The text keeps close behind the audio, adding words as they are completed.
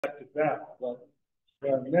it back. But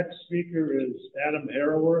our next speaker is Adam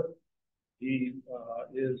Harrower. He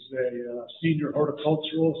is a senior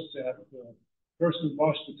horticulturalist at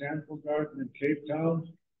Kirstenbosch Botanical Garden in Cape Town.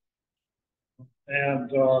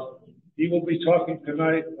 And he will be talking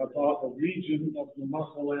tonight about a region of the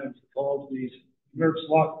Succulent called the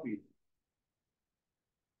Knersvlakte.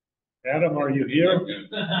 Adam, are you here?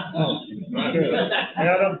 Oh, good.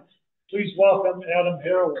 Adam, please welcome Adam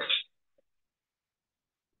Harrower.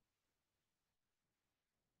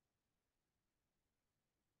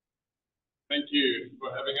 Thank you for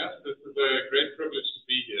having us. This is a great privilege to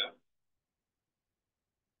be here.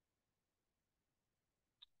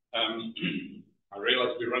 I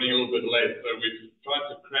realize we're running a little bit late, so we've tried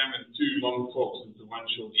to cram in two long talks into one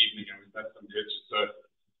short evening, and we've had some glitches. So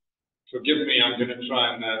forgive me, I'm going to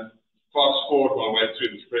try and fast forward my way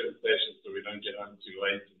through this presentation so we don't get home too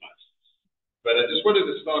late tonight. But I just wanted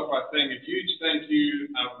to start by saying a huge thank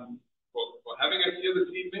you for having us here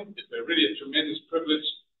this evening. It's really a tremendous privilege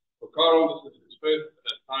for Carl. This is his first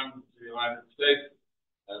time to the United States.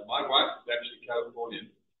 My wife is actually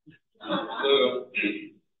Californian. So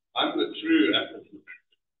I'm the true African.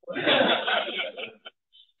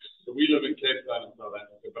 So we live in Cape Town in South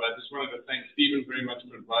Africa. But I just wanted to thank Stephen very much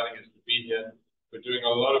for inviting us to be here. We're doing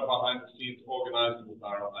a lot of behind-the-scenes organizing with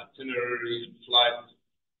our itinerary and flights,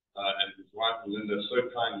 and his wife Linda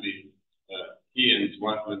so kindly, he and his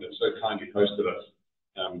wife Linda so kindly hosted us.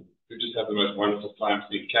 We just have the most wonderful time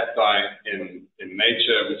seeing cacti in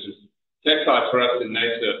nature, which is, cacti for us in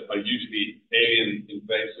nature are usually alien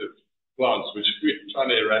invasive plants, which we're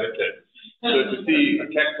trying to eradicate. So to see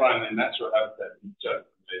a cacti in their natural habitat is just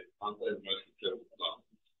amazing. Aren't they the most incredible plants?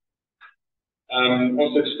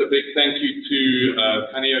 Also, just a big thank you to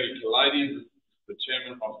Kalides, the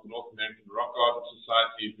chairman of the North American Rock Garden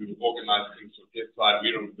Society, who organized things for Kitside.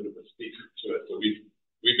 We're on a bit of a speaking tour, so we've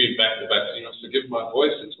been back to back. So you must forgive my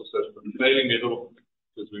voice; it's also failing me a little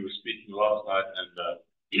because we were speaking last night and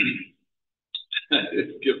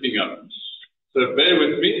it's giving up. So bear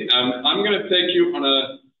with me. I'm going to take you on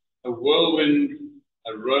a whirlwind,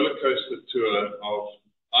 a roller coaster tour of,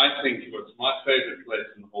 I think, what's my favorite place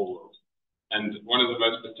in the whole world. And one of the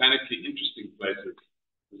most botanically interesting places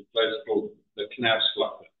is a place called the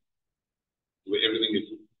Knersvlakte, where everything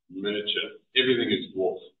is miniature, everything is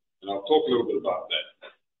dwarf. And I'll talk a little bit about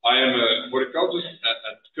that. I am a horticulturist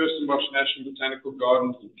at Kirstenbosch Botanical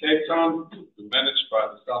Garden in Cape Town, managed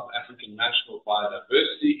by the South African National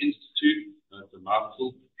Biodiversity Institute. That's a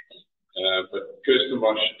mouthful. But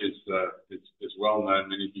Kirstenbosch is well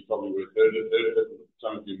known. Many of you probably would have heard of it.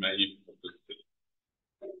 Some of you may even have visited it.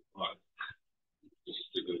 Right. Just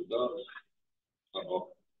figure it out.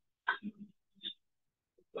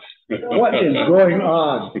 What is going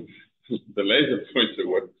on? The laser pointer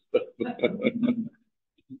works.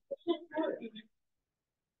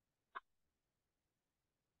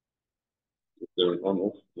 Is there an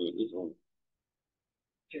on-off? It is on.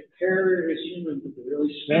 Harrower is human, but the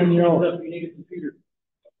really Daniel. stuff you need a computer.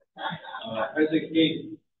 Isaac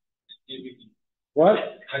Gate. What?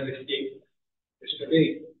 Isaac Gate.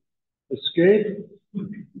 Escape. Escape?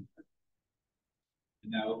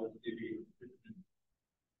 Now, if you.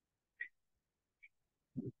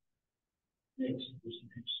 Next.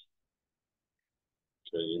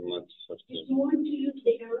 Okay, you might have to. Do you want to use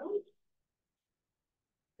the arrow?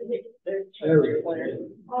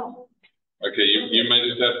 Oh. Okay, you may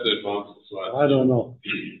just have to advance the slide. I don't know.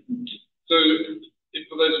 So,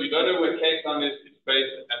 for those of you who don't know where Cape Town is, it's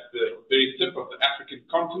based at the very tip of the African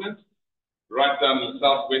continent, right down the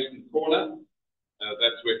southwestern corner.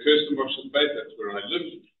 That's where Kirstenbosch is based, that's where I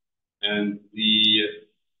live. And the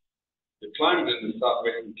climate in the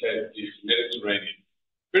southwestern Cape is Mediterranean,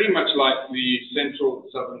 very much like the central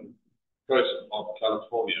southern coast of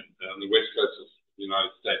California, on the west coast of the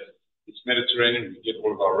United States. It's Mediterranean, we get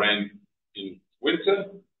all of our rain in winter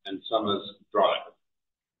and summers dry.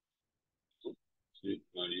 No,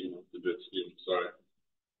 you have to do it, Stephen, sorry.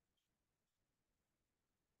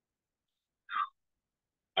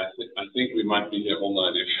 I think we might be here all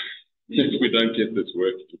night if we don't get this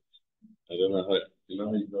working. I don't know how, you know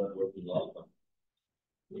how you got it working last time?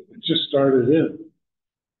 It just started in.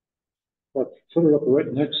 But put it up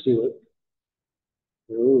right next to it.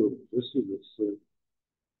 Oh, this is it.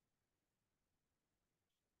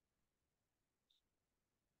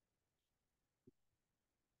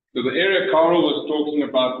 So the area Carl was talking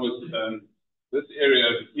about was this area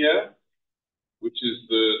over here, which is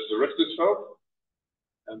the Richtersveld.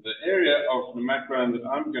 And the area of the background that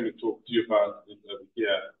I'm going to talk to you about is over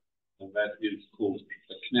here, and that is called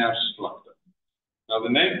the Knersvlakte. Now the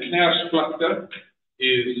name Knersvlakte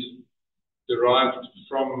is derived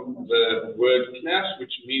from the word kners,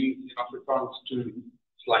 which means in Afrikaans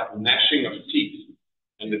it's like gnashing of teeth,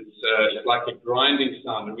 and it's like a grinding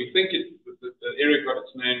sound. And we think the area got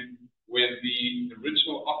its name when the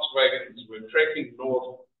original ox wagons were trekking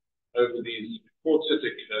north over these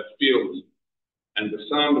quartzitic fields, and the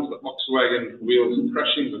sound of the ox wagon wheels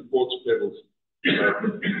crushing the quartz pebbles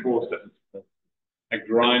caused a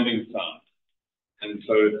grinding sound. And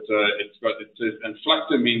so and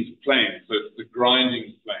Flakte means plain, so it's the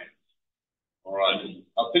grinding plains. All right.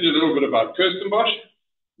 I'll tell you a little bit about Kirstenbosch.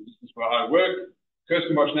 This is where I work.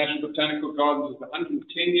 Kirstenbosch National Botanical Gardens is 110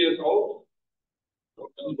 years old. Oh,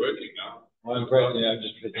 it's working now. I'm impressed. Yeah, I'm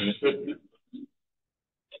just fitting it.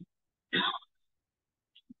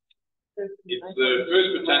 It's the first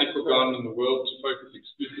botanical garden in the world to focus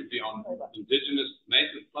exclusively on indigenous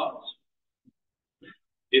native plants.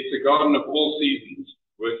 It's a garden of all seasons,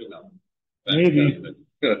 working on. Maybe.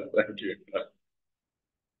 Thank you.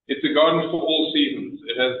 It's a garden for all seasons.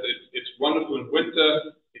 It's wonderful in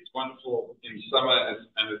winter, it's wonderful in summer,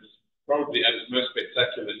 and it's probably at its most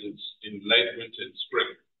spectacular in late winter and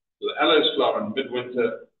spring. So the aloes flower in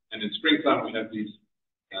midwinter, and in springtime we have these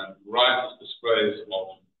riotous displays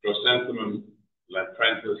of chrysanthemum,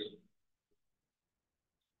 lampranthus.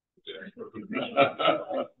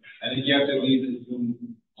 I think you have to leave the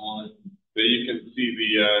zoom on. There you can see the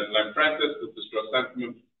lampranthus, this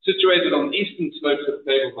chrysanthemum, situated on the eastern slopes of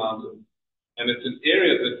Table Mountain. And it's an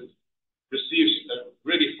area that receives a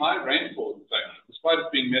really high rainfall. In fact, despite it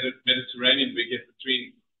being Mediterranean, we get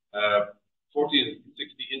between 40 and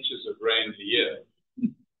 60 inches of rain a year.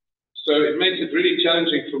 So it makes it really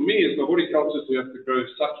challenging for me as the horticulturist who have to grow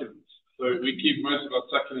succulents. So we keep most of our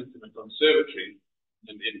succulents in a conservatory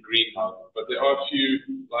and in greenhouses. But there are a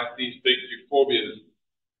few, like these big euphorbias,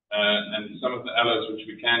 and some of the aloes which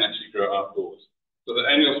we can actually grow outdoors. So the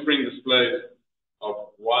annual spring displays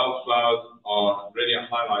of wildflowers are really a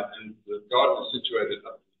highlight, and the garden is situated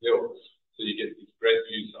up the hills, so you get these great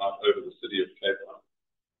views out over the city of Cape Town.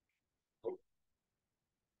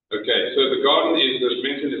 Okay, so the garden is, as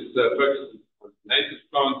mentioned, is focused on native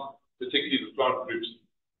plants, particularly the plant groups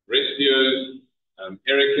Restios,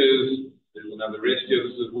 Ericas. There's another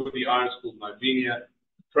Restio. This is woody iris called Nivenia.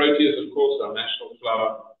 Proteas, of course, our national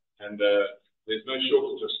flower, and there's no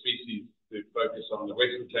shortage of species to focus on. The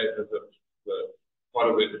Western Cape is the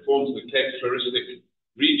part of it. It forms the Cape Floristic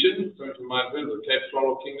region, so to my mind, the Cape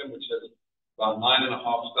Floral Kingdom, which has about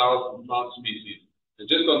 9,500 plant species. And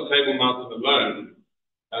just on Table Mountain alone,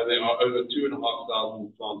 there are over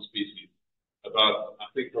 2,500 plant species. I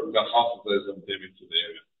think probably about half of those are endemic to the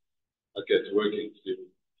area. Okay, it's working, Stephen.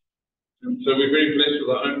 So we're very blessed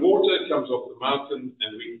with our own water. It comes off the mountain,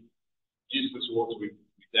 and we use this water, we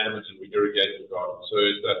dam it, and we irrigate the garden. So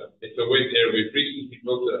it's a wet area. We've recently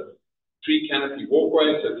built a tree canopy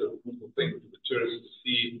walkway, so it's a wonderful thing for the tourists to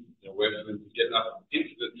see, where for them to get up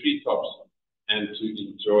into the treetops and to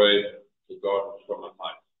enjoy the garden from a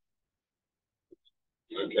height.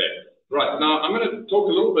 Okay, right. Now I'm going to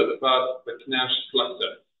talk a little bit about the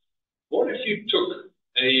Knersvlakte. What if you took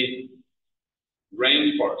a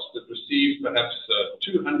rainforest that received perhaps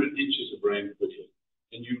 200 inches of rain per year,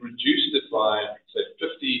 and you reduced it by, say,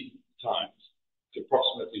 50 times to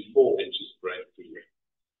approximately 4 inches of rain per year.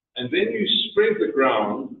 And then you spread the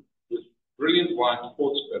ground with brilliant white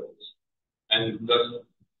quartz pebbles, and thus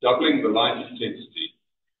doubling the light intensity.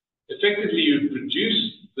 Effectively, you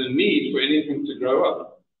reduce the need for anything to grow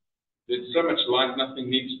up. There's so much light, nothing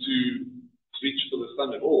needs to reach for the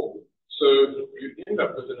sun at all. So you end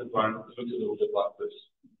up with an environment that looks a little bit like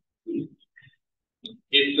this.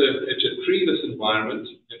 It's a treeless environment.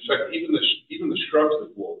 In fact, even the shrubs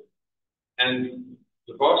that walk, and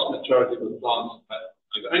the vast majority of the plants,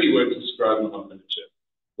 the only word to describe them on miniature,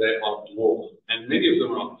 they are dwarf, and many of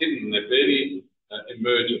them are hidden. They barely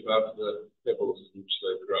emerge above the pebbles in which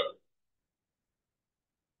they grow.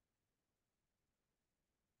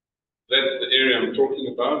 That's the area I'm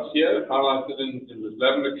talking about here, highlighted in the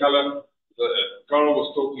lavender color. Carl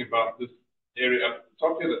was talking about this area up at the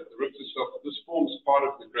top here, the rift itself. This forms part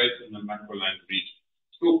of the Greater Namaqualand region.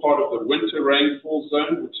 Still part of the winter rainfall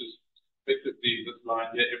zone, which is effectively this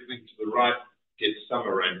line here. Everything to the right gets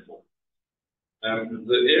summer rainfall.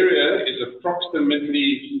 The area is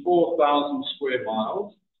approximately 4,000 square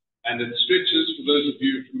miles, and it stretches, for those of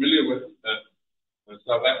you familiar with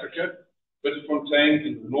South Africa, Bitterfontein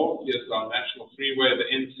in the north. Here's our national freeway, the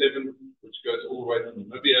N7, which goes all the way to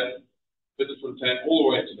Namibia. Bitterfontein all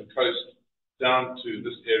the way to the coast, down to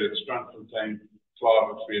this area, the Strandfontein,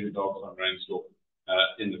 Klaver, Vredendal, and Rainsdorp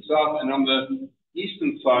in the south. And on the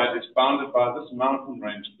eastern side, it's bounded by this mountain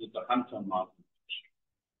range called the Hunter Mountain.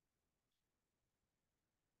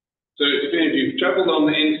 So if any of you've traveled on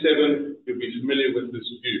the N7, you'll be familiar with this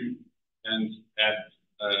view. And at,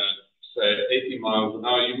 say, 80 miles an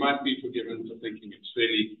hour, you might be forgiven for thinking it's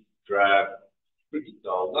fairly drab, pretty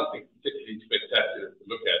dull, nothing particularly spectacular to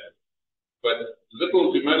look at. But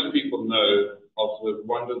little do most people know of the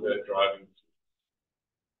wonder they're driving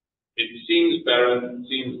through. It seems barren, it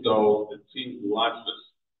seems dull, it seems lifeless.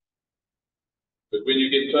 But when you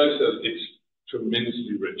get closer, it's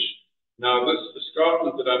tremendously rich. Now, this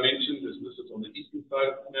escarpment that I mentioned this is on the eastern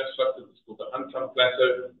side of Knersvlakte. It's called the Uncome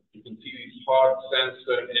Plateau. You can see these hard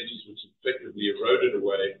sandstone edges which effectively eroded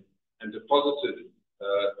away and deposited.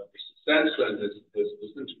 Sandstone has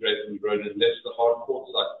disintegrated and eroded and left the hard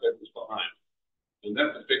quartz-like pebbles behind. And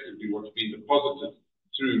that's effectively what's been deposited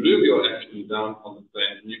through alluvial action down on the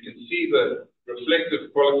plain. And you can see the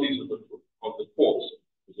reflective qualities of the quartz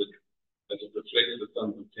as it reflects the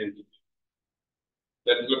sun's intensity.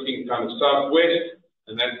 That's looking kind of southwest,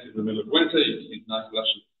 and that's in the middle of winter. You can see nice lush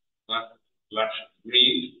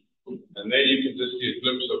green. And there you can just see a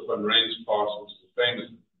glimpse of Van Range Pass, which is a famous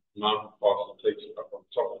mountain pass that takes you up on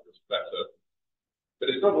top of this plateau. But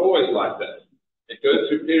it's not always like that. It goes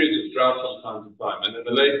through periods of drought from time to time. And in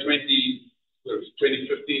the late 2015 to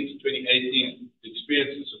 2018, we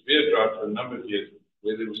experienced a severe drought for a number of years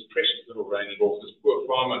where there was precious little rain at all. This poor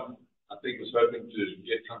farmer, I think, was hoping to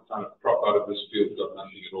get some kind of crop out of this field, got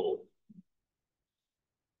nothing at all.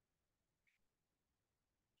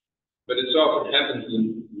 But it so often happens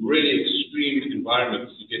in really extreme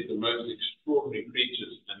environments, you get the most extraordinary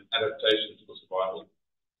creatures and adaptations for survival.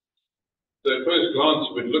 So at first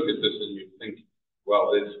glance, you would look at this and you'd think,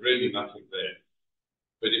 well, there's really nothing there.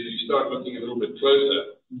 But if you start looking a little bit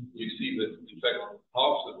closer, you see that, in fact,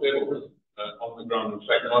 half the pebbles on the ground, in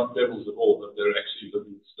fact, not pebbles at all, but they're actually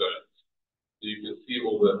living stones. So you can see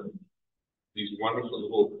all these wonderful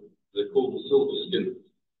little, they're called the silver skins,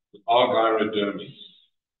 the Argyrodermes.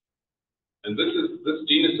 And this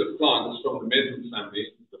genus of plants from the mesm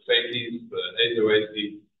family, the Phates, the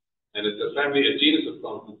Azoaceae, and it's a genus of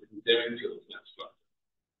plants that's endemic to the Knersvlakte.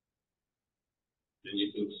 And you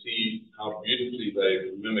can see how beautifully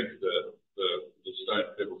they mimic the stone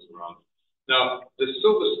pebbles around. Now, the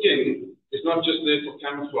silver skin is not just there for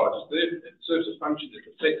camouflage, it serves a function that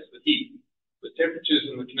reflects the heat. The temperatures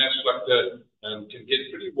in the Knersvlakte can get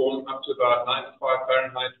pretty warm, up to about 95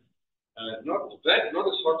 Fahrenheit. Not as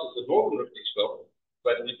hot as the northern Richtersveld,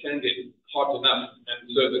 but it can get hot enough. And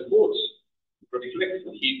so the quartz reflects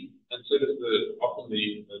the heat, and so does often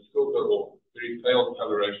the silver or very pale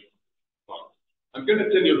coloration. I'm going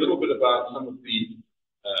to tell you a little bit about some of the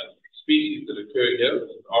species that occur here.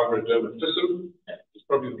 Argyroderma fissum is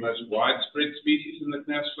probably the most widespread species in the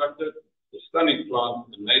Knersvlakte. The stunning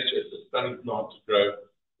plant in nature is a stunning plant to grow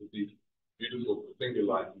with these beautiful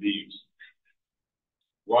finger-like leaves.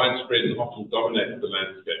 Widespread and often dominates the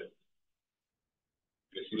landscape.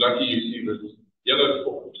 If you're lucky, you see this yellow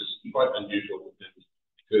form, which is quite unusual and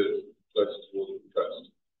occurs close towards the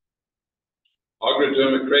coast.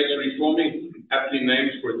 Argyroderma crateriforme, aptly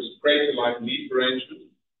named for its crater-like leaf arrangement.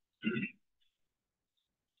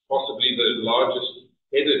 Possibly the largest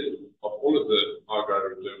headed of all of the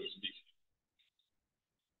Argyroderma species.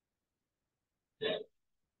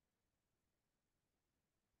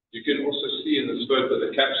 You can also see in this photo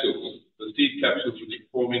the capsules, the seed capsules which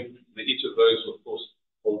are forming, and each of those will, of course,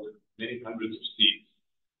 hold many hundreds of seeds.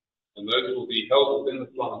 And those will be held within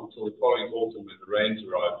the plant until the following autumn when the rains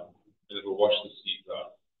arrive, and it will wash the seeds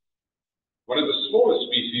out. One of the smaller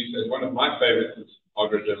species, and one of my favorites, is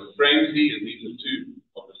Argyroderma framesy, and these are two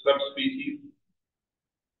of the subspecies.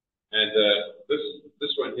 And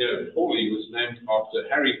this one here, Hawley, was named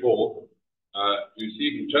after Harry Hall, who's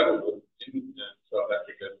even traveled in South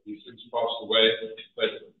Africa. He's since passed away,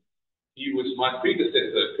 but he was my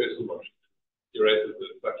predecessor, Kirstenbosch, curator of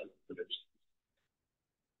the Succulent collection.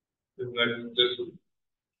 Isn't that just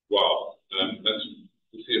wow? That's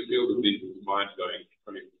to see a field of these is mind-blowing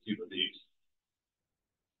when you see the leaves.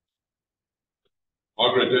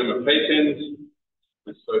 Argyroderma patens.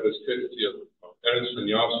 This photo is courtesy of Ernst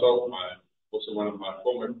van Jaarsveld, also one of my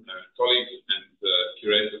former colleagues and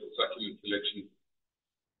curator of the Succulent collection.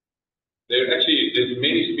 There's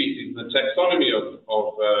many species, and the taxonomy of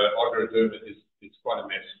Argyroderma is quite a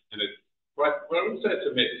mess. And it's quite, well, I wouldn't say it's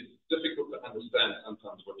a mess, it's difficult to understand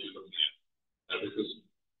sometimes what you're looking at, because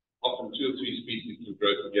often 2 or 3 species can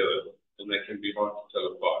grow together, and they can be hard to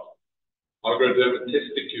tell apart. Argyroderma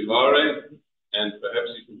testiculare, and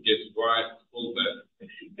perhaps you can guess why it's called that.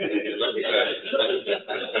 Look at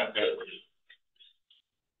that.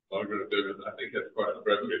 Argyroderma, I think that's quite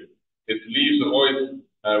appropriate. Its leaves are always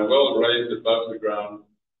well raised above the ground,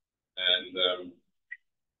 and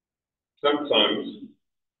sometimes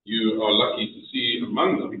you are lucky to see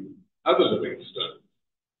among them other living stones.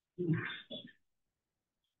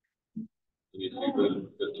 And you see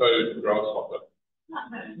the toad grasshopper.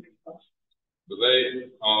 So they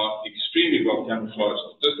are extremely well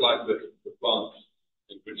camouflaged, just like the plants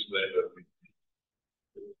in which they live,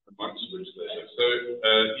 amongst which they live. So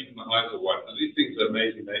even the eyes are white. So these things are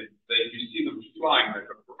amazing. You see them flying, they've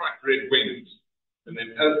got bright red wings. And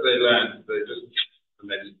then as they land, they just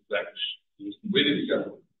vanish. Where did it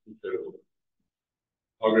go? Incredible.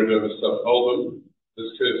 Arid album. This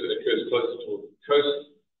occurs closer toward the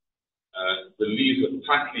coast. The leaves are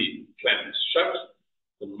tightly clamped shut.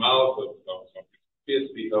 The mouth of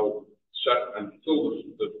fiercely held shut until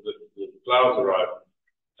the flowers arrive,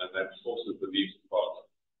 and that forces the leaves apart.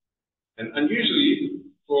 And unusually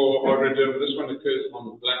for Arid, this one occurs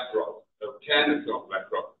on black rock, or can occur on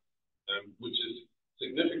black rock, which is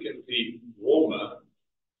significantly warmer,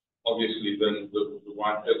 obviously, than the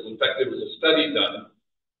white pebbles. In fact, there was a study done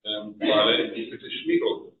by British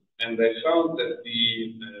Schmiegel, and they found that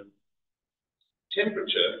the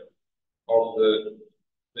temperature of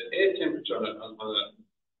the air temperature on a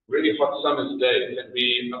really hot summer's day can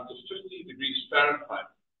be up to 50 degrees Fahrenheit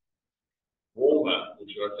warmer,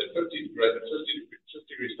 which I say 50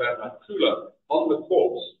 degrees Fahrenheit cooler on the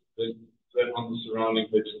quartz than on the surrounding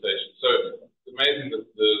vegetation. So it's amazing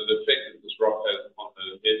the effect that this rock has on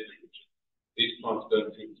the air temperature. These plants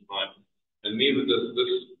don't seem to mind, and neither does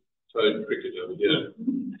this toad cricket over here.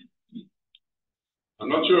 I'm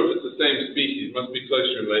not sure if it's the same species, it must be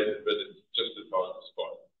closely related, but it's just as hard to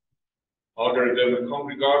spot. Algorithm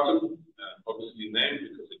congregatum, obviously named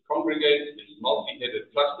because it congregates in multi-headed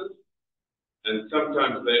clusters, and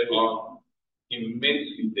sometimes they are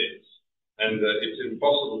immensely dense, and it's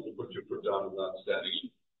impossible to put your foot down without standing.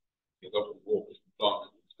 It's often walks, plants,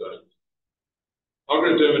 and stones.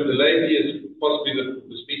 Algorithm delayed is possibly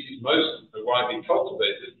the species most widely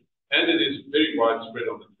cultivated, and it is very widespread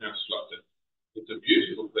on the Knersvlakte. It's a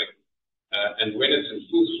beautiful thing, and when it's in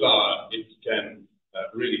full flower, it can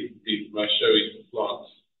really be the most showy plants.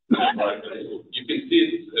 You can see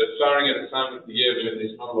it flowering at a time of the year when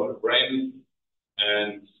there's not a lot of rain,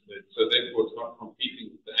 and so therefore it's not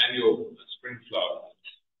competing with the annual spring flower.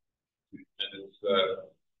 And it's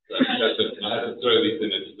I had to throw these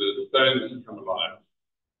in. It's the stones come alive.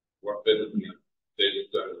 What better than the dead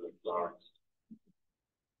stones and flowering?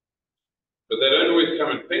 But they don't always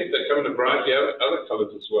come in pink, they come in a variety of other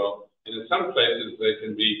colors as well. And in some places they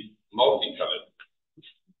can be multicolored.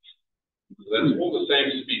 So that's all the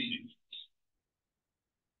same species.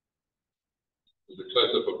 There's a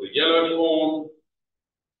close-up of the yellow form.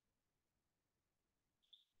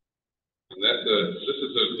 And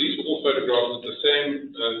these are all photographs at the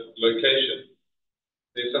same location.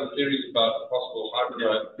 There's some theories about possible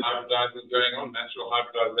hybridizing going on, natural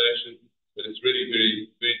hybridization. But it's really very,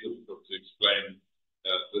 very difficult to explain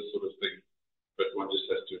this sort of thing, but one just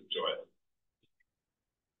has to enjoy it.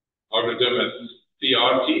 Agrodermis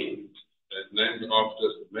thearti, named after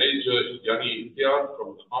Major Yanni Theart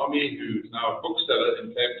from the army, who's now a bookseller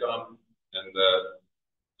in Cape Town, and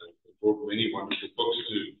brought many wonderful books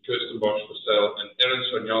to Kirstenbosch for sale. And Ernst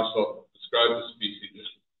van Jaarsveld described the species,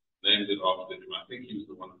 named it after him. I think he was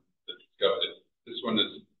the one that discovered it. This one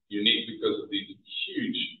is unique because of these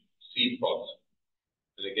huge seed pods.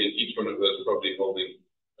 And again, each one of those probably holding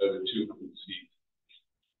over 200 seeds.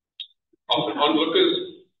 Often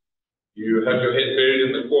onlookers, you have your head buried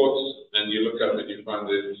in the quartz and you look up and you find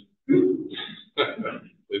there's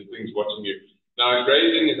things watching you. Now,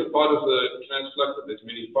 grazing is a part of the Knersvlakte. There's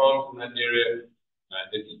many farms in that area.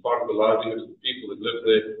 It's part of the livelihood of the people that live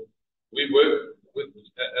there. We work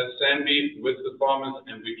as Sandby with the farmers,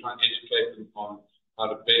 and we try and educate them on how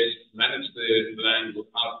to best manage the land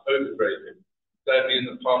without overgrazing. Sadly, in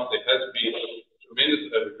the past, there has been tremendous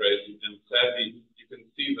overgrazing, and sadly, you can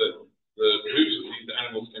see the roots of these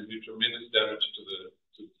animals can do tremendous damage to the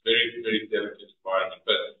very, very delicate environment.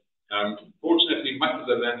 But fortunately, much of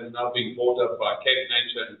the land is now being bought up by Cape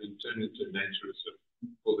Nature and being turned into a nature reserve,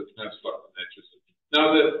 called the Knersvlakte Nature Reserve. Now,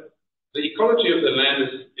 the ecology of the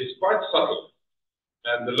land is quite subtle,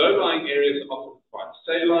 and the low-lying areas are often quite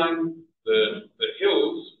saline. The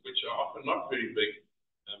hills, which are often not very big,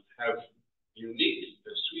 have unique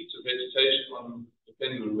suites of vegetation on them,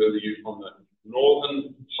 depending on whether you're on the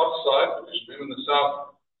northern hot side, because remember in the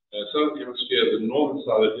southern hemisphere, the northern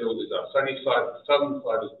side of the hill is our sunny side, the southern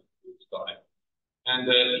side is the cool side. And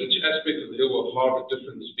each aspect of the hill will harbor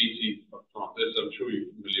different species of plants, as I'm sure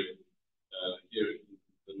you're familiar with here in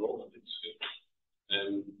the northern hemisphere.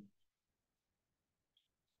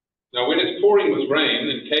 Now, when it's pouring with rain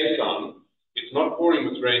in Cape Town, it's not pouring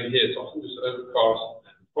with rain here. It's often just overcast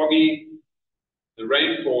and foggy. The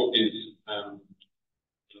rainfall is,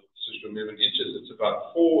 just remember in inches, it's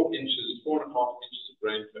about 4 inches, 4.5 inches of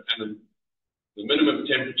rain per annum. The minimum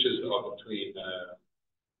temperatures are between,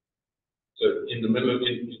 so in the middle of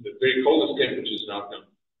the very coldest temperatures now,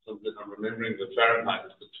 I'm remembering the Fahrenheit,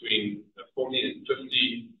 between 40 and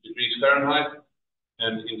 50 degrees Fahrenheit.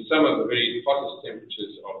 And in summer, the very hottest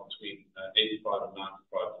temperatures are between 85 and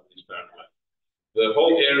 95 degrees Fahrenheit. The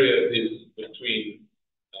whole area is between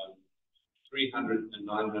 300 and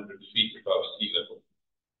 900 feet above sea level.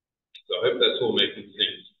 So I hope that's all making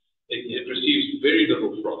sense. It receives very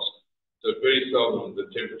little frost. So very seldom the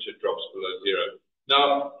temperature drops below zero.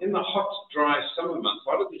 Now, in the hot, dry summer months,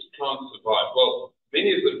 how do these plants survive? Well,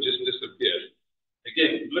 many of them just disappeared.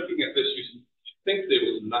 Again, looking at this, you think there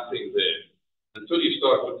was nothing there until you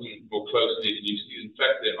start looking more closely and you see, in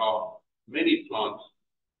fact, there are many plants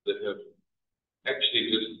that have actually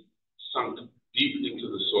just sunk deep into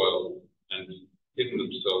the soil and hidden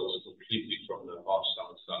themselves completely from the harsh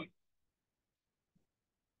summer sun.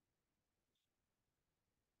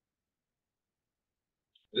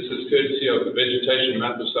 This is courtesy of the vegetation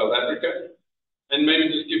map of South Africa. And maybe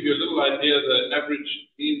just give you a little idea, the average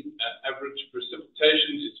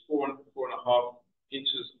precipitation is 4.5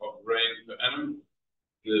 inches of rain per annum.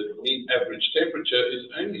 The mean average temperature is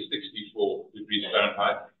only 64 degrees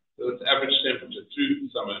Fahrenheit. So that's average temperature through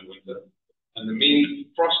summer and winter. And the mean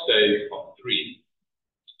frost days are 3.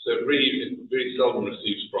 So really, it very seldom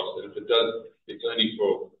receives frost. And if it does, it's only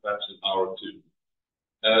for perhaps an hour or 2.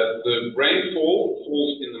 The rainfall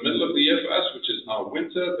falls in the middle of the year for us, which is our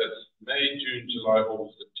winter. That's May, June, July,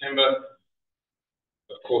 August, September.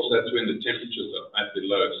 Of course, that's when the temperatures are at the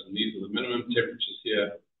lowest. And these are the minimum temperatures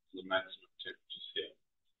here and the maximum temperatures here.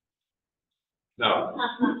 Now,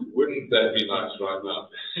 wouldn't that be nice right now?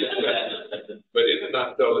 But in a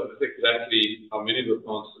nutshell, that's exactly how many of the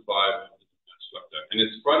plants survive in Knersvlakte. And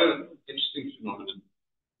it's quite an interesting phenomenon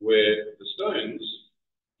where the stones,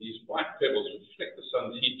 these white pebbles, reflect the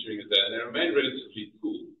sun's heat during the day, and they remain relatively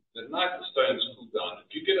cool. At night, the stones cool down.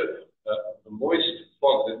 If you get a moist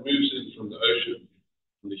fog that moves in from the ocean,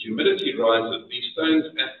 and the humidity rises, these stones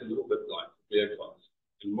act a little bit like beer glass.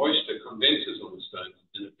 And moisture condenses on the stones,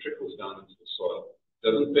 and it trickles down into the soil. It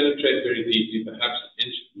doesn't penetrate very deeply, perhaps an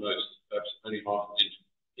inch at most, perhaps only half an inch,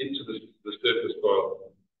 into the surface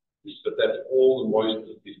soil. But that's all the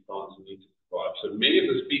moisture that these plants need to provide. So many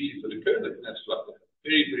of the species that occur in the Knersvlakte have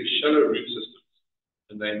very, very shallow root systems,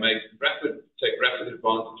 and they take rapid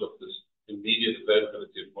advantage of this immediate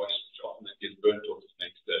availability of moisture, which often that gets burnt off the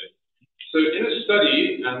next day. So in a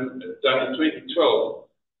study done in 2012,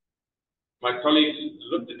 my colleagues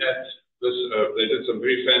looked at this, they did some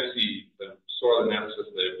very fancy soil analysis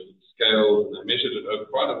there with scale, and they measured it over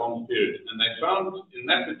quite a long period, and they found in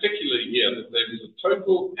that particular year that there was a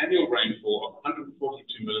total annual rainfall of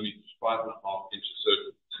 142 millimeters, 5.5 inches, so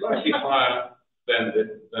slightly higher than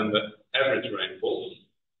the average rainfall.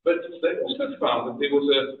 But they also found that there was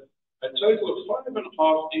a total of 5.5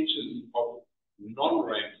 inches of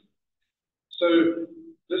non-rainfall. So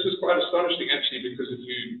this is quite astonishing actually, because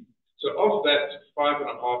so of that 5.5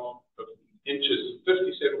 inches, 57%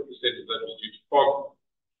 of that was due to fog,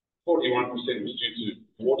 41% was due to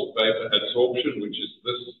water vapor absorption, which is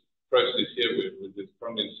this process here with this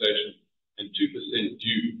condensation, and 2%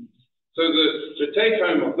 dew. So the take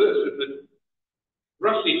home of this is that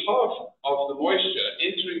roughly half of the moisture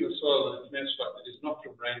entering the soil in Knersvlakte is not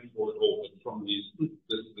from rainfall at all, but from this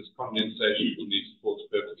condensation from these quartz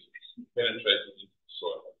pebbles penetrating into the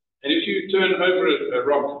soil. And if you turn over a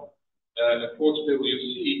rock, a quartz pebble,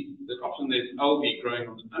 you'll see that often there's algae growing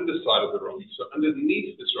on the underside of the rock. So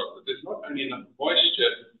underneath this rock, there's not only enough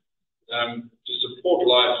moisture to support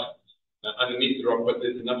life underneath the rock, but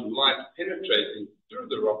there's enough light penetrating through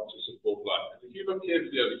the rock to support life. And if you look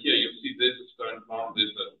carefully over here, you'll see there's a stone plant,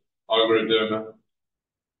 there's an agroderma,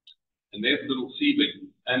 and there's a little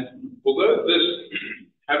seedling. And although this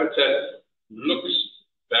habitat looks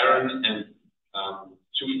barren and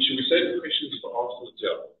should we save the questions for afterwards?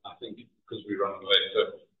 Yeah, I think because we're running late.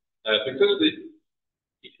 So because it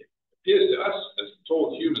appears to us as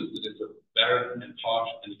tall humans that it's a barren and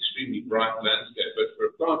harsh and extremely bright landscape, but for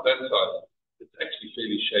a plant that size, it's actually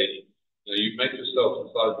fairly shady. Now, you make yourself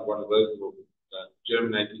the size of one of those little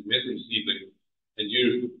germinating meson seedlings, and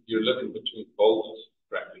you're living between boulders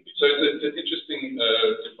practically. So it's an interesting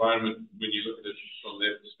environment when you look at it from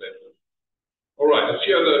their perspective. All right, a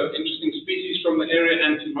few other interesting species from the area.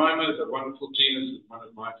 Antimima is a wonderful genus, it's one of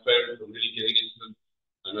my favorites. I'm really getting into them.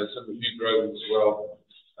 I know some of you grow them as well.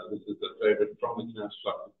 This is a favorite from the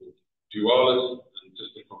Knersvlakte called Dualis, and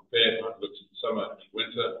just to compare how it looks in summer and winter.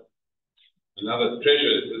 diameter. Another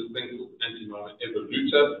treasure is this thing called Antimama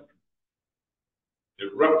evoluta,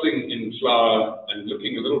 erupting in flower and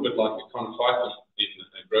looking a little bit like a confitum in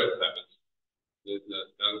growth habits. There's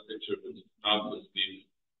another picture of it out of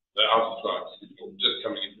the outer flower, just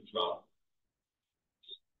coming into flower.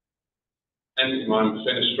 Antimama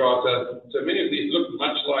fenestrata. So many of these look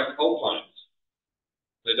much like alpines.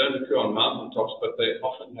 They don't occur on mountaintops, but they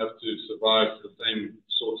often have to survive the same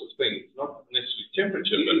sorts of things. Not necessarily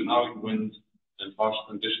temperature, but howling winds and harsh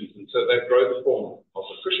conditions. And so that growth form of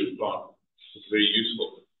a cushion plant is very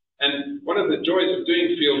useful. And one of the joys of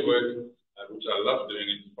doing field work, which I love doing,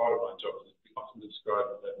 it's part of my job, is we often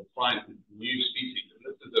describe that we find new species. And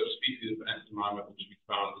this is a species of Antimama which we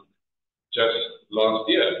found just last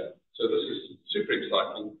year. So this is super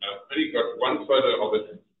exciting. I've only got one photo of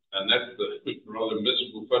it, and that's the rather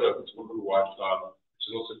miserable photo of this one little white flower, which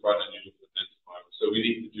is also quite unusual for Antimama. So we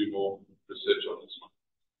need to do more research on this one.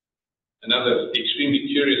 Another extremely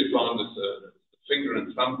curious plant is the finger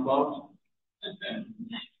and thumb plant.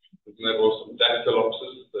 Isn't that awesome?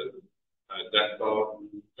 Dactylopsis, the dactyl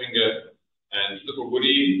finger, and little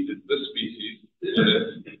woody is this species,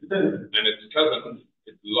 and its cousin,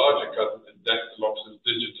 its larger cousin, is Dactylopsis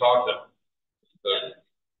digitata. So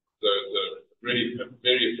it's really a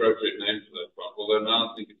very appropriate name for that plant. Although now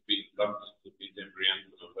I think it's been dumped to be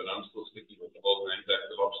embryonal, but I'm still sticking with the old name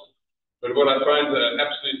Dactylopsis. But what I find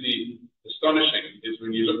absolutely astonishing is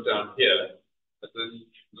when you look down here at this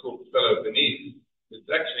little fellow beneath, it's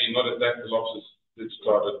actually not a Dactylopsis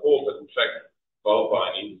digitata at all, but in fact,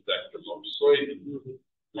 Bulbini Dactylopsoid,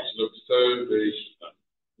 which looks so very fun.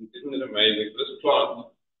 Isn't it amazing? This plant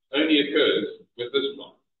only occurs with this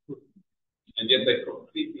plant, and yet they're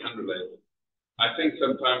completely unrelated. I think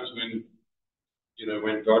sometimes when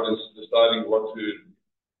God is deciding what to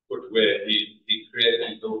put where, he creates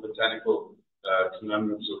these little botanical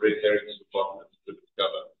conundrums or red herrings for botanists to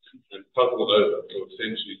discover and puzzle over for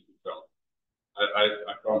centuries to come.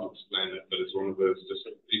 I can't explain it, but it's one of those just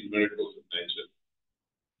complete miracles of nature.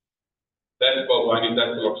 That's Bulbini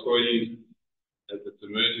Dactylopsoid as it's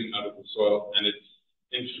emerging out of the soil, and it's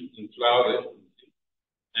in flower.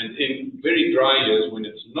 And in very dry years, when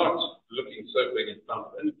it's not looking so big and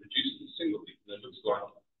plump, and it produces a single leaf that looks like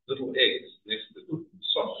little eggs nested,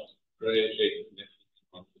 soft grey eggs nested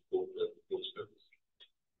on the quartz pebbles.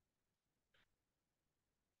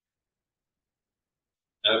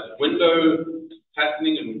 Window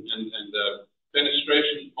patterning and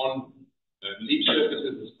fenestration on leaf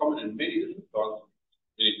surfaces is common in many different plants.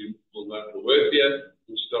 Many people know Harrower,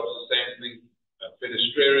 which stops the sampling.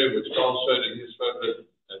 Fenestraria, which Carl showed in his photo,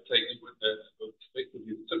 takes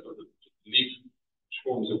effectively the tip of the leaf, which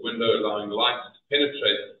forms a window allowing light to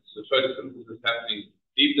penetrate. So photosynthesis is happening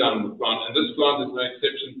deep down in the plant, and this plant is no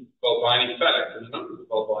exception. Bulbini phallax, and a number of the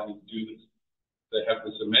Bulbini do this. They have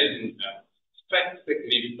this amazing fat, thick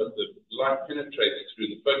leaf, but the light penetrates through.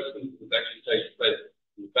 The photosynthesis actually takes place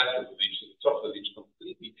in the back of the leaf, so the top of the leaf is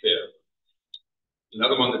completely clear.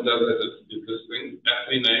 Another one that does that is this thing,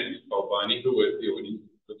 aptly named Bulbini Harrower,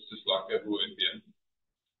 looks just like a Harrower.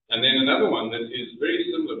 And then another one that is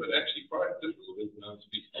very similar, but actually quite difficult, is another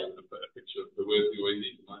species, a picture of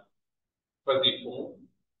Harrower, fuzzy form.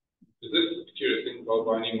 Is this curious thing,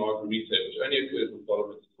 Bulbini margarita, which only occurs in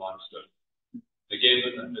Solomon limestone. Again,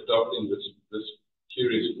 adopting this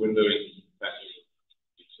curious windowing pattern.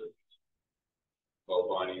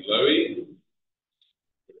 Bulbini loei,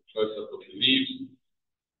 close up of the leaves.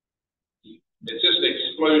 It's just an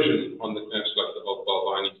explosion on the Knersvlakte of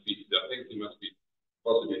Bulbini species. I think there must be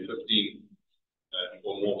possibly 15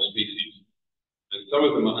 or more species. And some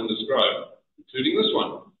of them are undescribed, including this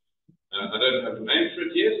one. I don't have a name for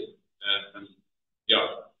it yet. Yeah,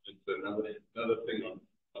 it's another thing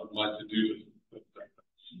on my to-do list.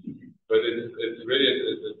 But it's really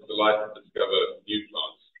a delight to discover new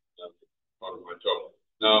plants. That's part of my job.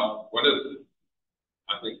 Now, one of the,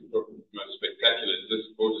 I think, the most spectacular is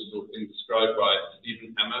this gorgeous little thing described by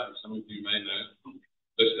Stephen Hammer, who some of you may know,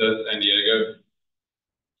 Vista, San Diego.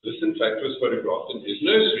 This, in fact, was photographed in his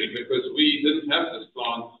nursery because we didn't have this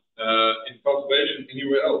plant in cultivation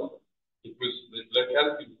anywhere else. The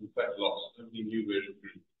locality was, in fact, lost. Nobody knew where it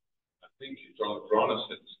grew. I think John Branas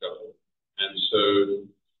had discovered it. And so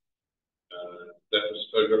that was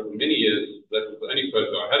photographed for many years. That was the only photo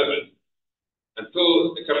I had of it.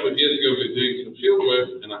 Until a couple of years ago, we were doing some field work,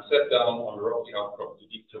 and I sat down on a rocky outcrop to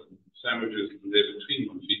eat some sandwiches, and there between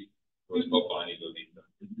my feet was Bulbini lolita.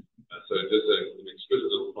 So just an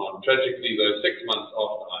exquisite little plant. Tragically, though, 6 months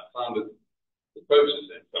after I found it, the poachers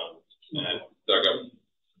then found it and dug up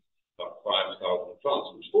about 5,000 plants,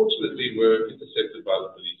 which fortunately were intercepted by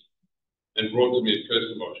the police and brought to me at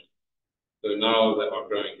So now they are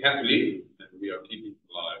growing happily, and we are keeping them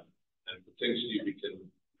alive. And potentially we can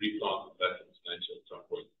replant them back into nature at some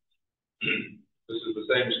point. This is the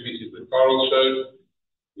same species that Carl showed,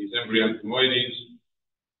 these embryanthomoides.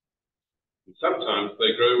 And sometimes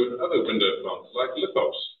they grow with other window plants, like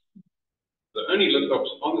lithops. The only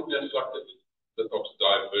lithops on the Knersvlakte, lithops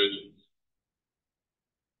divergens.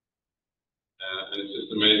 And it's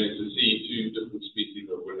just amazing to see two different species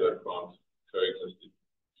of window plants coexisting.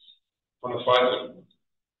 Conophytum.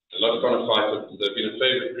 I love conophytum. They've been a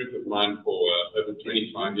favorite group of mine for over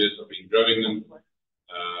 25 years. I've been growing them.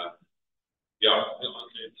 Yeah,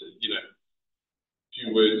 it's,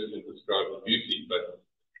 few words can describe the beauty, but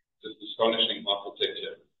just astonishing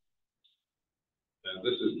architecture.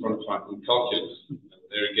 This is Conophytum calculus. And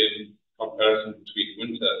there again, comparison between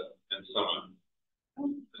winter and summer.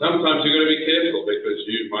 Sometimes you've got to be careful because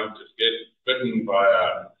you might just get bitten by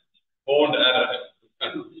a horned adder.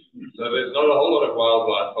 So there's not a whole lot of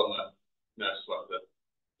wildlife on the Knersvlakte.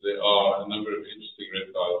 There are a number of interesting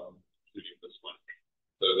reptiles, including this one.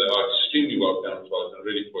 So they are extremely well camouflaged and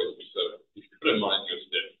really poisonous. So if you put in mind your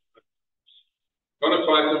step.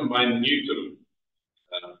 Conophytum minutum.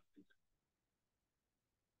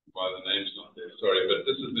 Why the name's not there, sorry, but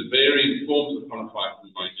this is the varying forms of Conophytum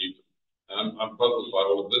minutum. I'm puzzled by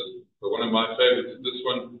all of this, but one of my favorites is this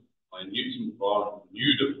one, minutum bar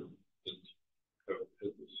nudum. It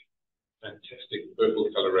has this fantastic purple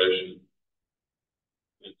coloration.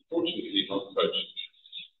 Unfortunately, not poached.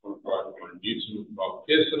 Conophytum minutum bar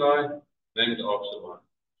Kirstenbosch, named after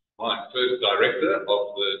my first director of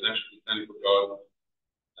the National Botanical Garden,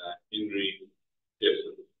 Henry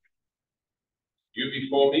Kirsten.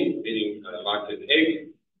 Uviforme, meaning like an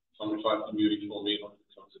egg. Conophytum uviforme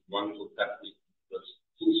becomes a wonderful pattern.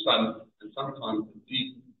 Full sun and sometimes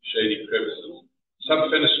deep shady crevices.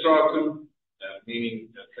 Subfenestratum, meaning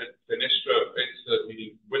fenestra, fenster,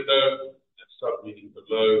 meaning window, and sub meaning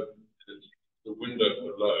below, and it's the window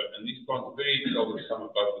below. And these plants very seldom come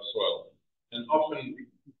above the soil, and often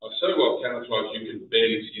are so well camouflaged you can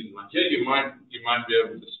barely see them. Like here you might be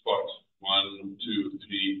able to spot 1, 2,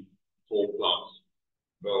 3, 4 plants.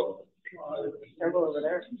 Well, Several over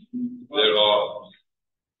there. there are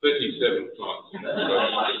 37 plants.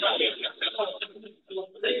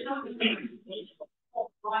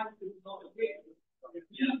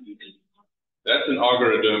 That's an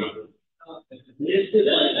Agoraderma. So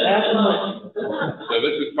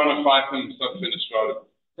this is Conophytum subfenestratum.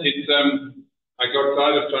 It's I got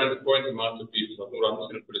tired of trying to point them out to people, so I thought I'm just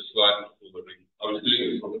going to put a slide and pull the ring. I was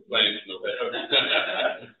doing this on the plane on the way home.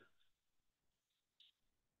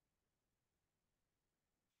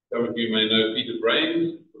 Some of you may know Peter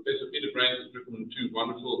Brains. Professor Peter Brains has written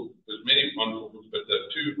there's many wonderful books, but there are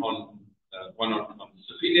two on, one on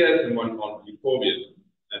Cephalias and one on Euphorbias.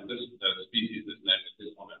 And this species is named in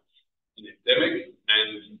his honor. In endemic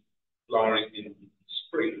and flowering in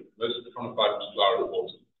spring. Most of the Conophytums flower in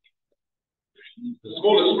autumn. The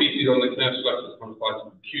smallest species on the Knersvlakte is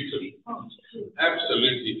Conophytum cutum.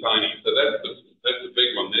 Absolutely tiny. So that's the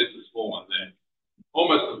big one. There's the small one there.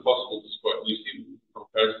 Almost impossible to spot. You see the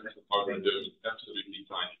comparison to Agoraderma, absolutely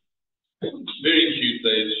tiny. Very cute.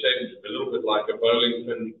 They're shaped a little bit like a bowling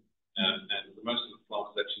pin, and most of the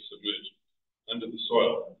plants actually submerged under the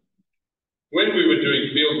soil. When we were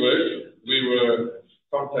doing field work, we were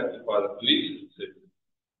contacted by the police and said,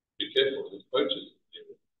 be careful, there's poachers.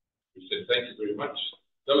 We said, thank you very much.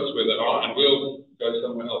 Tell us where they are and we'll go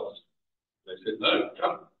somewhere else. They said, no,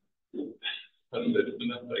 come. I said,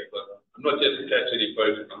 no, thanks. I'm not here to catch any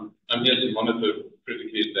poachers. I'm here to monitor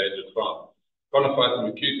critically endangered farms. Conophytum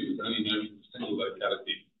acutum is only known in a single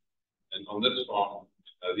locality. And on this farm,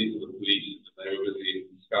 these are the police. They were busy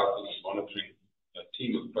scouting and monitoring a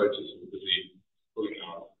team of poachers who were busy pulling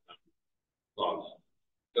out plants.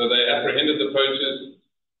 So they apprehended the poachers,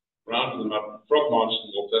 rounded them up, frog marched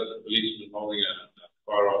them off. That's a policeman holding a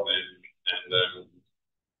firearm there. And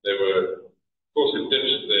they were, of course, in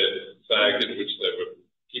ditched their bag in which they were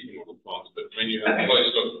keeping all the plants. But when you had a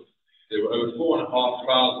close look, there were over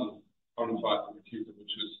 4,500 Conophytum acutum,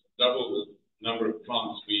 which was double the number of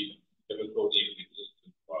plants we ever thought even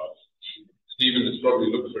existed. Wow. Stephen has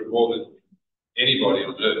probably looked for more than anybody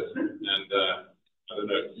on Earth. And I don't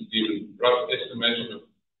know, Stephen, rough estimation of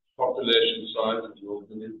population size in your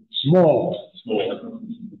opinion? Small. So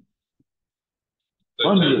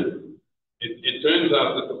it turns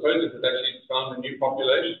out that the poachers had actually found a new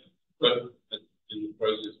population, but in the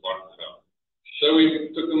process wiped it out. So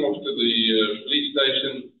we took them off to the police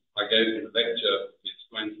station. I gave them a lecture and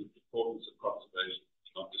explained the importance of conservation,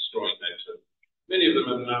 not destroying nature. Many of them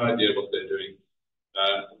have no idea what they're doing.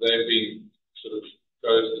 They've been sort of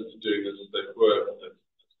coerced into doing this. They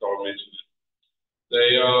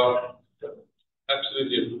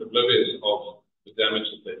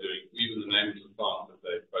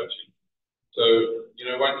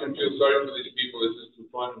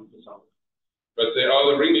some. But there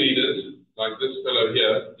are the ringleaders, like this fellow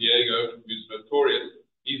here, Diego, who's notorious.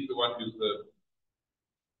 He's the one who's the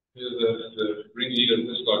ringleader of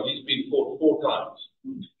this lot. He's been caught 4 times.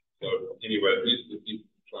 So anyway, these are the people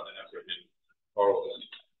trying to apprehend Harold and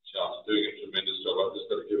Charles, doing a tremendous job. I've just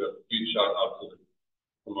got to give a huge shout out to the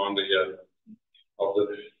commander here of the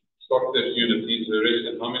stock theft unit. He's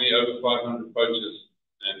arrested how many? Over 500 poachers.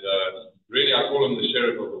 And really, I call him the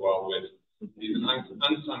sheriff of the Wild West. He's an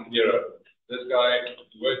unsung hero. This guy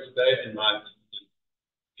works day and night and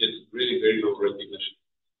gets really very little recognition.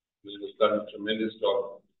 He has done a tremendous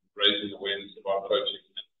job raising awareness about poaching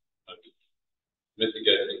and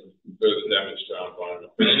mitigating further damage to our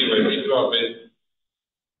environment. But anyway, we do our best.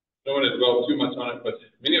 Don't want to dwell too much on it, but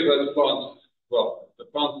many of those plants, well, the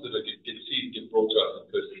plants that get seed get brought to us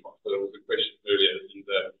in Kirstenbosch. So there was a question earlier, and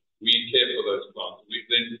we care for those plants. We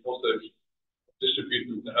then also distribute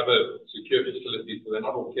them to other secure facilities, so they're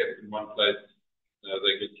not all kept in one place.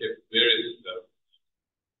 They get kept in various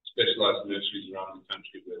specialized nurseries around the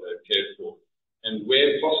country where they're cared for. And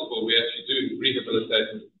where possible, we actually do rehabilitate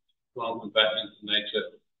and plant them back into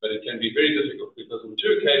nature. But it can be very difficult because on 2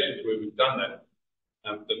 occasions where we've done that,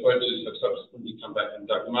 the poachers have subsequently come back and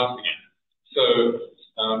dug them out again. So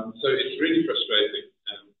it's really frustrating.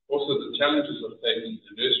 Also, the challenges of taking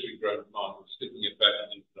a nursery-grown plant and sticking it back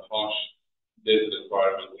into the harsh desert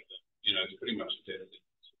environment, it's pretty much a dead thing.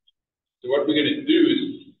 So what we're going to do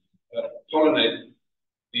is pollinate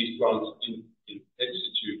these plants in ex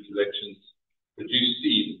situ collections, produce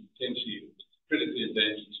seed, potentially critically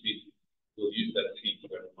endangered species. We'll use that seed to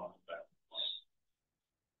go and plant it back.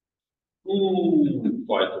 Ooh,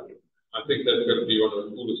 vital. I think that's going to be one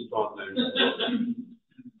of the coolest plant names.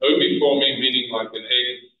 Oviforming, meaning like an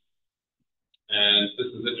egg. And this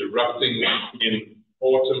is it erupting in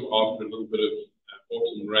autumn after a little bit of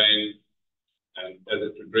autumn rain. And as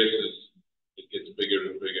it progresses, it gets bigger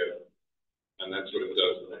and bigger. And that's what it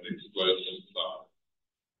does, and it explodes in flower.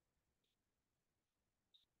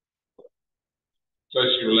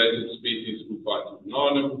 Closely related species,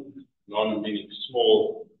 Nanum meaning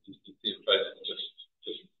small. You can see in place just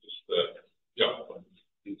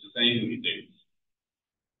insanely dense.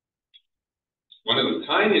 One of the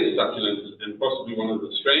tiniest succulents, and possibly one of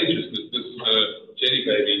the strangest, is this jelly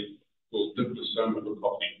baby called Diplosoma of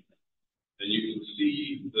coffee. And you can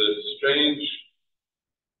see the strange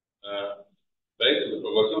base of it.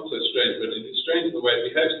 Well, it's not so strange, but it is strange the way it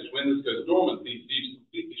behaves, because when this goes dormant, these leaves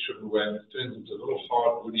completely shrivel away and it turns into a little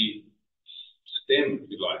hard, woody stem, if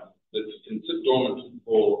you like, that can sit dormant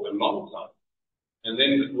for a long time. And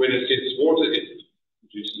then when it gets water, it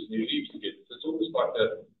produces new leaves again. So it's almost like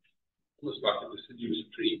a deciduous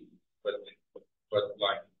tree, but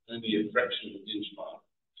like only a fraction of an inch high.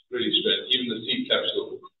 It's really strange. Even the seed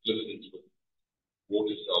capsule listens with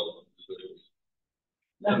water cells on the surface.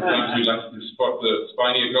 Sometimes you like to spot the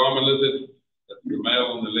spiny agama lizard. That's the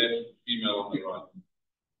male on the left, female on the right.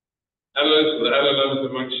 Aloes, for the aloe lovers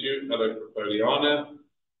amongst you, Aloe propoliana.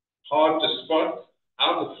 Hard to spot,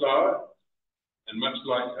 out of flower, and much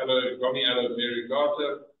like Aloe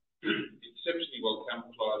variegata, exceptionally well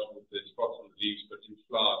camouflaged with the spots on the leaves, but in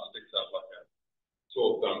flower sticks out like a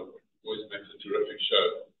sore thumb. Always makes a terrific show.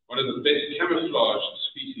 One of the best camouflaged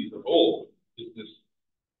species of all is this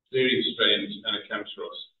very strange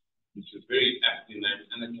Anacampteros, which is very aptly named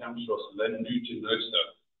Anacampteros lanuginosa,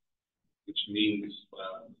 which means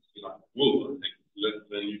like wool, I think.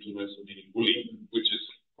 Lanuginosa meaning woolly, which is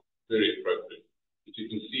very appropriate. As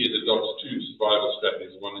you can see, it adopts 2 survival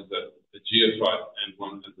strategies. One is a geophyte and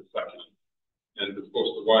one is a succulent. And of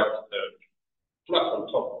course, the white fluff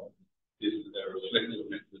on top is a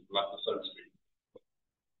reflective method like the sunscreen.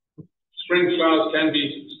 Spring flowers can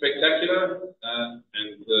be spectacular, and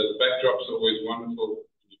the backdrops are always wonderful.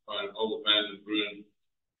 You find an old abandoned ruin.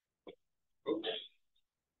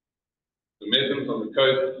 The mesons on the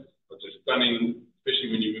coast are just stunning, especially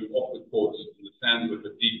when you move off the ports and the sands are a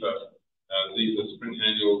bit deeper. These are spring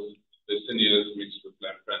annuals, Licinias mixed with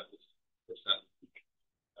Black Francis.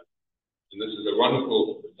 And this is a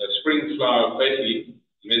wonderful spring flower fatally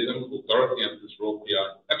mesum called Dorothianthus rauquii.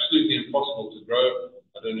 Absolutely impossible to grow.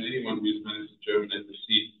 I don't know anyone who's managed to germinate the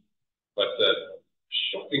seed, but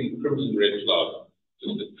shocking crimson red flower,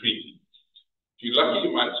 just a treat. If you're lucky,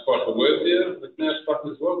 you might spot a word there, the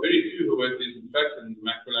Knersvlakte as well. Very few Haworthias, in fact, in the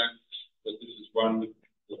macroland, but this is one with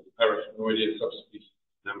the Paraphrenoidea subspecies,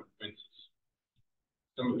 Namaquensis.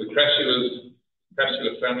 Some of the crassula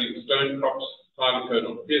family of stone crops,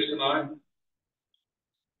 Thylacodon pearsoni.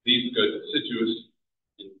 These go deciduous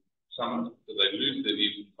in summer, so they lose their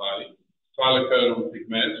leaves entirely. Thylacodon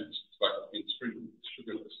pygmaeus, which is like it's been sprinkled with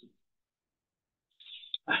sugar crystals.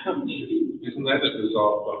 Isn't that a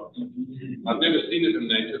bizarre plant? I've never seen it in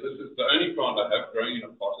nature. This is the only plant I have growing in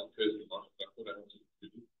a pot at Kirstenbosch. I thought I wanted to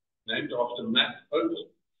do. Named after Matt Opal.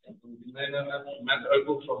 You may know Matt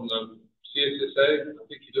Opal from the CSSA. I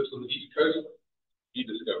think he lives on the East Coast. He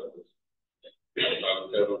discovered this.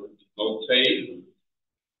 Old Tay.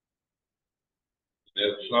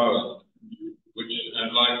 There's flowers, which,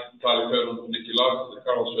 like Phyllocodon funiculatus that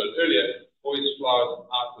Carol showed earlier, always flowers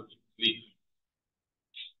out of leaf.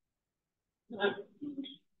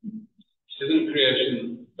 Isn't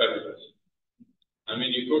creation fabulous? I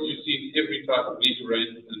mean, you thought you'd seen every type of leaf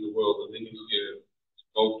arrangement in the world, and then you see a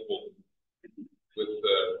gold form with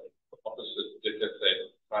the opposite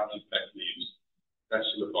decate, tightly packed leaves,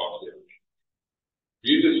 fascicular bark here.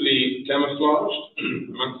 Beautifully camouflaged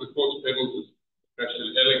amongst the quartz pebbles is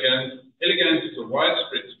Fascicular elegans. Elegans is a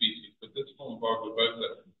widespread species, but this form of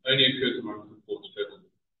Barbarota only occurs amongst the quartz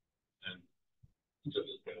pebbles. And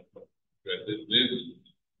just there's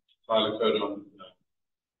Phyllocodon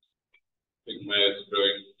pygmaeus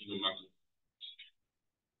growing in amongst it.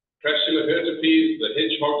 Crassula hirtipes, the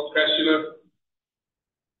hedgehog crassula.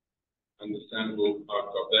 Understandable how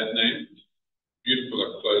I've got that name. Beautiful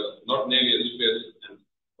up close, not nearly as fierce and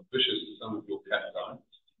vicious as some of your cacti.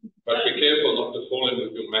 But be careful not to fall in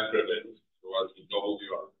with your macro lens, otherwise it gobbles you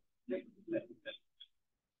up.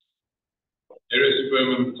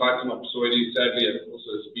 Aerospermum titanopsoides, sadly, is also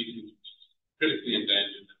a species which is critically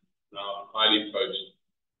endangered and now highly poached.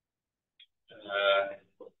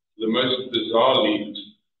 The most bizarre leaves.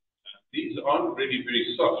 These aren't really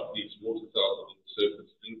very soft, these water cells on the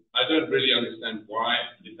surface. And I don't really understand why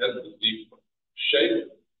it has this leaf shape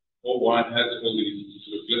or why it has all these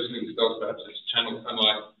sort of glistening cells. Perhaps it's channel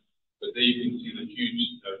sunlight, but there you can see the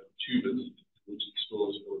huge tubers which it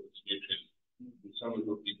stores for its nutrients. And some of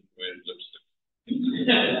them even wear lipstick.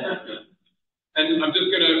 And I'm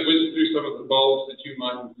just going to whiz through some of the bulbs that you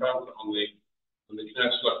might encounter on the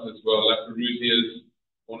Knersvlakte as well. Laperusias,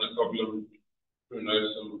 Ornithobolum,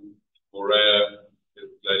 Prunosum, Morea,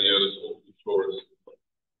 Gladiolus, Orchiflorus.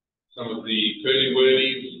 Some of the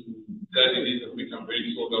curly-whirlies, sadly these have become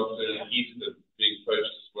very sought after in the east, being poached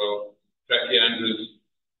as well. Trachyandras,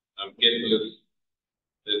 Getlus,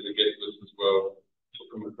 there's the Getlus as well.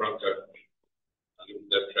 Tucumacranca, I look at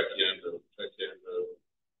that Trachyandra,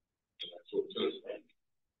 Tortoise.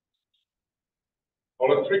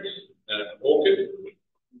 Holotrix, orchid,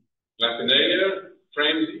 Lacinalia,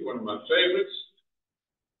 Framesy, one of my favorites.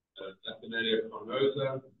 Lacinalia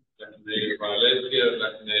carnosa, Lacinalia violacea,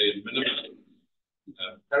 Lacinalia minimus.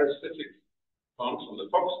 Parasitic plants from the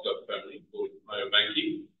foxglove family called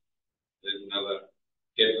Myobanki. There's another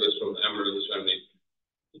Getlus from the Amaryllis family,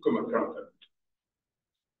 Tucumacranca.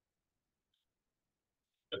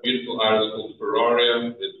 A beautiful iris called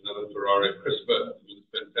Ferraria. There's another Ferraria crispa with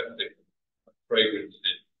fantastic fragrance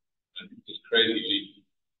and just crazy leaf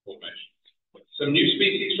formation. Some new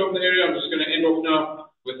species from the area. I'm just going to end off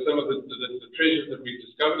now with some of the treasures that we've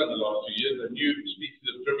discovered in the last 2 years. A new species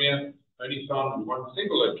of Trimia, only found in one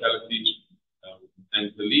single locality,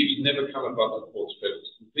 and the leaves never come above the quartz pebbles,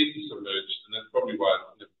 completely submerged, and that's probably why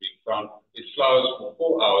it's never been found. It flowers for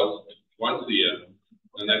 4 hours once a year,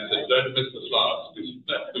 and that's it. Don't miss the flowers, because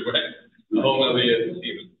that's the way the whole other year to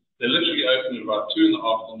see them. They literally open at about 2 in the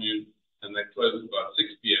afternoon, and they close at about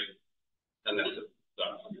 6 p.m., and that's it.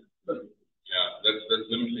 Done. Yeah, that's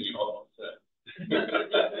limiting your options.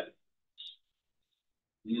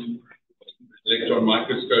 Electron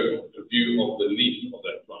microscope view of the leaf of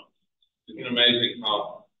that plant. It's amazing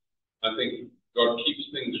how I think God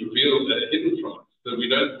keeps things revealed that are hidden from us. So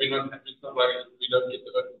it's not like we don't get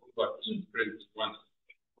to open like Christmas presents once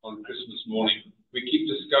on Christmas morning. We keep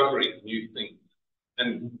discovering new things.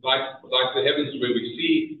 And like the heavens where we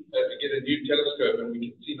see, we get a new telescope and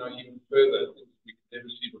we can see now even further things we could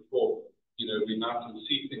never see before. You know, we now can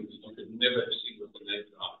see things that you could never have seen with the naked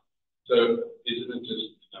eye. So isn't it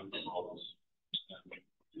just marvelous?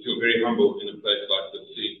 I feel very humble in a place like this,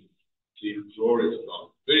 seeing the glorious plant.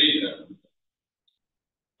 Very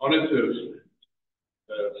honored to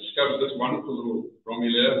have discovered this wonderful little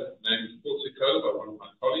Romulea named Porticola by one of my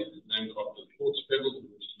colleagues. It's named after the quartz pebbles in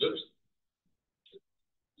which it lives.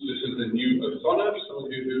 This is the new Othonna. Some of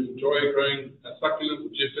you who enjoy growing succulent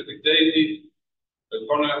or geophytic daisies.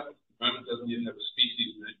 Othonna at the moment doesn't even have a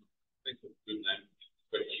species name. I think it's a good name. It's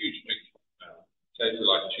got a huge big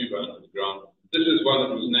taper-like tuber under the ground. This is one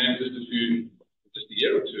that was named just a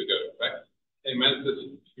year or 2 ago, in fact.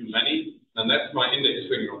 Hemanthus humani, and that's my index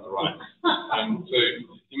finger on the right. So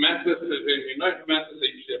Hemanthus, you know Hemanthus, they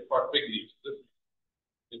usually have quite big leaves.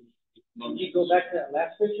 Can you go back to that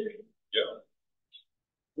last picture? Yeah.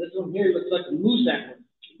 This one here looks like a moose antler.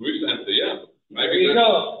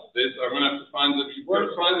 go. There's, I'm going to have to find the, you've got to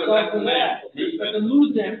Where's find the the Latin name. that? Moose But hen. the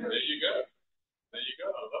moose hen. There you go. There you go.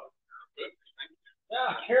 I love it. Good. Thank you.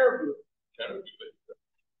 Yeah, caribou. Caribou.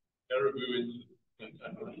 Caribou incident.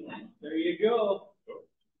 There you go.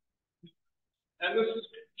 And this is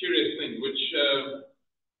a curious thing, which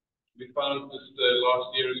we found just last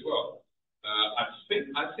year as well.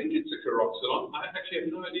 I think it's a caroxylon. I actually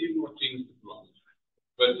have no idea even what genus it belongs to.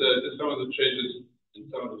 But just some of the treasures and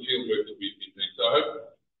some of the field work that we've been doing. So I hope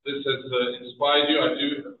this has inspired you. I do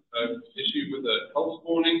issue with a health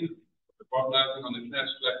warning. The botanizing on the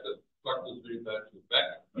Knersvlakte is very bad for the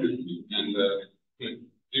back. And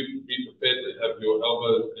do be prepared to have your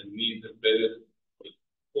elbows and knees embedded with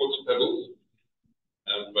quartz pebbles.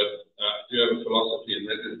 But I do have a philosophy, and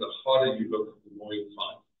that is the harder you look, the more you'll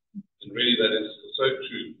find. And really, that is so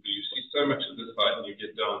true. You see so much of this side, and you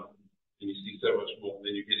get down, and you see so much more.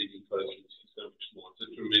 Then you get even closer, and you see so much more. It's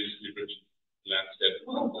a tremendously rich landscape.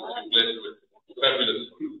 We're blessed with fabulous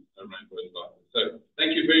rainbow environment. So,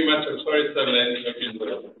 thank you very much. I'm sorry it's so late. Hope you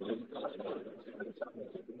enjoyed it.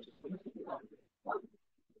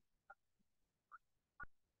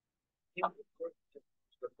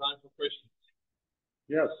 Time for questions.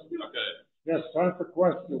 Yes, Okay. yes, time for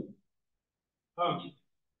questions.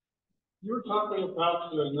 You were talking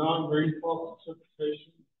about the non-rainfall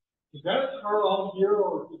precipitation. Does that occur all year,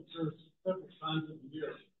 or is there specific times of the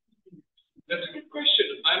year? That's a good question.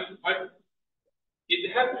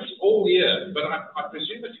 It happens all year, but I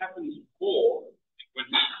presume it happens more when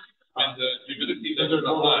the humidity levels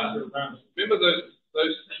are high. Remember,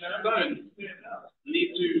 those stones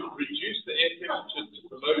need to reduce the air temperature to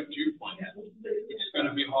below dew point, which is going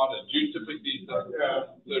to be harder. Dew typically doesn't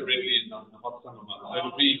flow readily in the hot summer months. So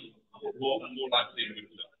it'll be